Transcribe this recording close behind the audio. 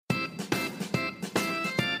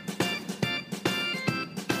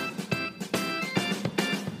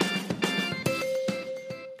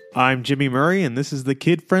I'm Jimmy Murray, and this is the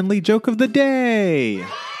kid-friendly joke of the day.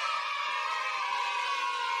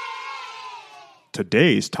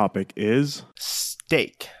 Today's topic is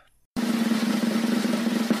steak.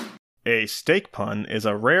 A steak pun is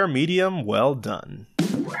a rare medium well done.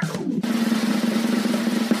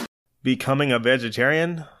 Becoming a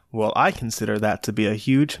vegetarian? Well, I consider that to be a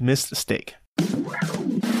huge mistake.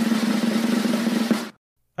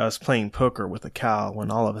 I was playing poker with a cow when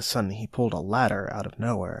all of a sudden he pulled a ladder out of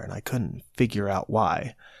nowhere and I couldn't figure out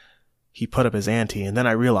why. He put up his ante and then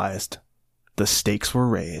I realized the stakes were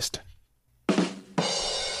raised.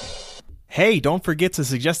 Hey, don't forget to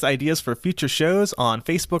suggest ideas for future shows on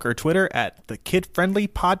Facebook or Twitter at the Kid Friendly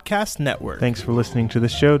Podcast Network. Thanks for listening to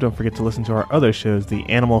this show. Don't forget to listen to our other shows, the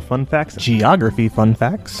Animal Fun Facts, Geography Fun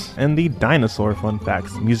Facts, and the Dinosaur Fun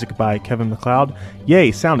Facts. Music by Kevin MacLeod.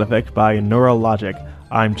 Yay, sound effect by Neurologic.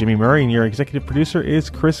 I'm Jimmy Murray, and your executive producer is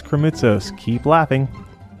Chris Kremitzos. Keep laughing.